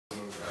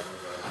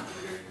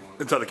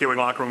Inside the K-Wing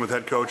locker room with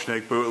head coach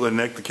Nick Bootland.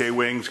 Nick, the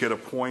K-Wings get a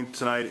point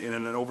tonight in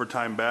an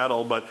overtime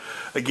battle, but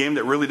a game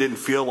that really didn't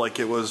feel like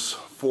it was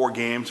 4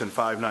 games in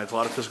 5 nights. A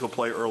lot of physical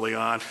play early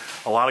on,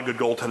 a lot of good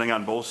goaltending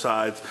on both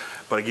sides,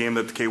 but a game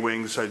that the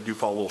K-Wings do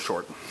fall a little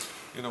short.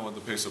 You know what,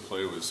 the pace of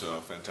play was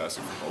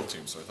fantastic for both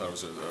teams. I thought it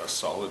was a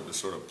solid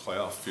sort of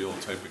playoff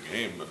field type of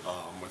game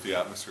with the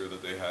atmosphere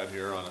that they had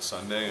here on a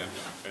Sunday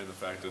and the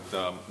fact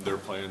that they're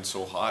playing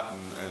so hot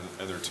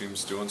and their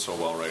team's doing so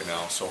well right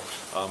now. So,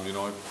 you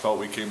know, I felt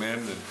we came in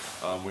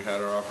and we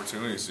had our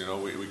opportunities. You know,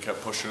 we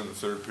kept pushing in the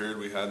third period.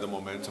 We had the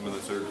momentum in the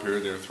third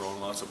period. They were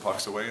throwing lots of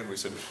pucks away, and we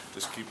said,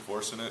 just keep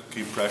forcing it,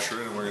 keep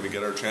pressuring, and we're going to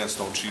get our chance.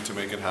 Don't cheat to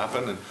make it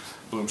happen. And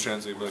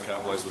Bloomshand's able to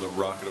capitalize with a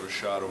rocket of a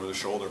shot over the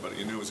shoulder, but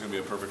you knew it was going to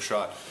be a perfect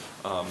shot.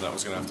 That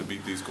was going to have to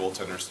beat these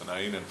goaltenders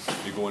tonight, and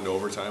you go into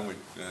overtime,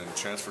 and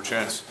chance for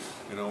chance.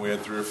 You know, we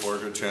had 3 or 4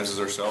 good chances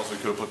ourselves. We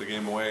could have put the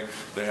game away.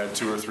 They had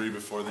 2 or 3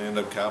 before they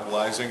ended up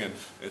capitalizing, and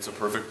it's a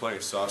perfect play.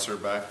 Saucer,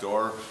 back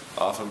door,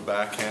 off of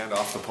backhand,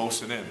 off the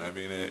post and in. I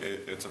mean,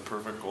 it's a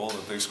perfect goal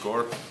that they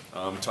score.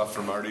 Tough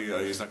for Marty.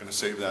 He's not going to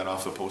save that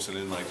off the post and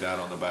in like that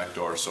on the back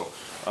door. So,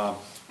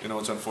 you know,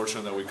 it's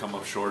unfortunate that we come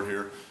up short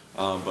here.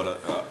 But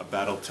a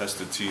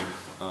battle-tested team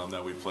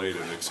that we played,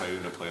 and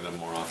excited to play them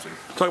more often.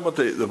 Talk about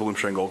the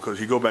Bloomshan goal, because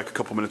you go back a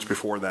couple minutes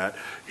before that,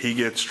 he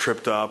gets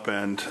tripped up,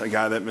 and a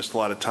guy that missed a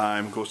lot of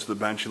time goes to the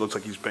bench. He looks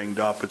like he's banged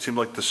up. It seemed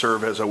like the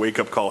serve has a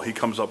wake-up call. He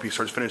comes up, he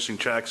starts finishing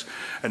checks,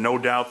 and no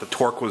doubt the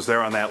torque was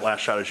there on that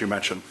last shot, as you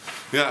mentioned.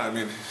 Yeah, I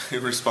mean, he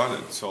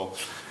responded. So,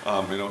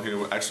 you know,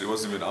 he actually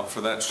wasn't even up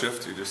for that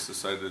shift. He just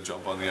decided to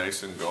jump on the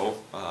ice and go.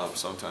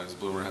 Sometimes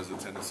Bloomer has a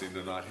tendency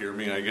to not hear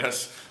me, I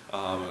guess.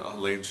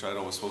 Lane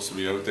Shido was supposed to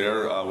be out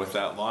there with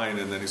that line,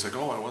 and then he's like,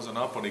 oh, I wasn't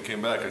up when he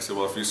came back. I said,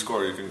 well, if you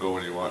score, you can go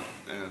when you want.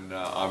 And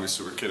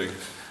obviously we're kidding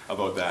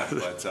about that,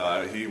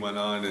 but he went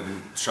on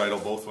and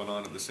Shido both went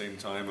on at the same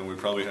time, and we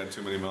probably had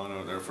too many men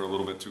out there for a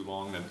little bit too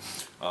long,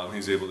 and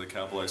he's able to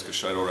capitalize because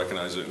Shido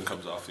recognized it and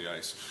comes off the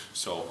ice.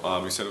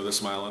 So he said with a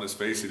smile on his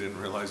face, he didn't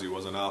realize he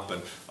wasn't up,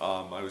 and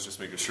I was just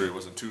making sure he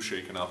wasn't too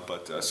shaken up,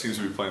 but seems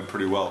to be playing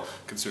pretty well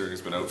considering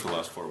he's been out for the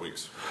last 4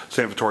 weeks.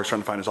 Sam Vittori's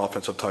trying to find his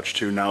offensive touch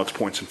too. Now it's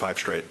points in 5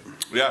 straight.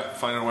 Yeah,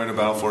 finding a way to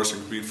battle for us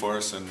and compete for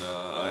us, and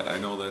I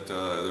know that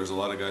there's a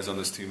lot of guys on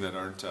this team that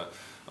aren't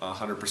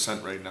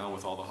 100% right now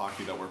with all the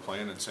hockey that we're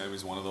playing, and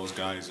Sammy's one of those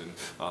guys, and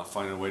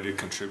finding a way to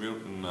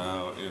contribute, and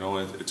you know,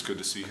 it's good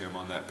to see him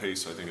on that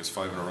pace. I think it's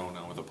 5 in a row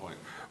now with a point.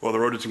 Well, the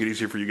road doesn't get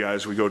easier for you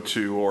guys. We go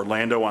to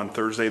Orlando on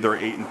Thursday. They're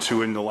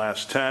 8-2 in the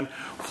last 10.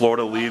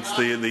 Florida leads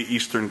the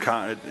Eastern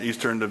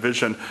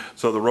Division,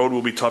 so the road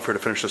will be tough here to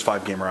finish this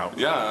 5-game route.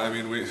 Yeah, I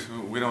mean,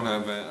 we don't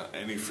have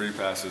any free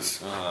passes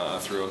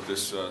throughout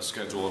this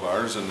schedule of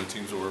ours, and the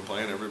teams that we're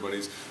playing,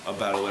 everybody's a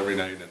battle every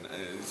night,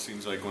 and it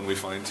seems like when we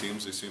find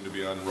teams, they seem to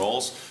be on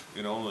rolls.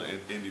 You know,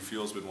 Indy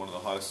Fuel's been one of the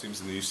hottest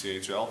teams in the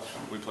ECHL.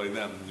 We played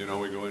them. You know,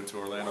 we go into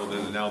Orlando,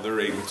 then now they're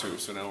 8-2,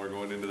 so now we're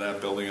going into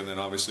that building, and then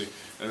obviously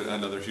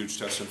another huge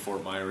test in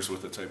Fort Myers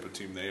with the type of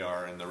team they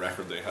are and the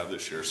record they have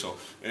this year. So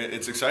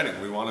it's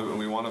exciting. We want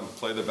to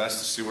play the best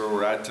to see where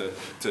we're at,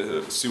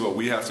 to see what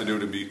we have to do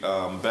to be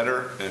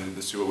better, and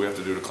to see what we have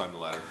to do to climb the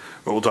ladder.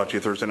 Well, we'll talk to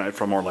you Thursday night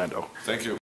from Orlando. Thank you.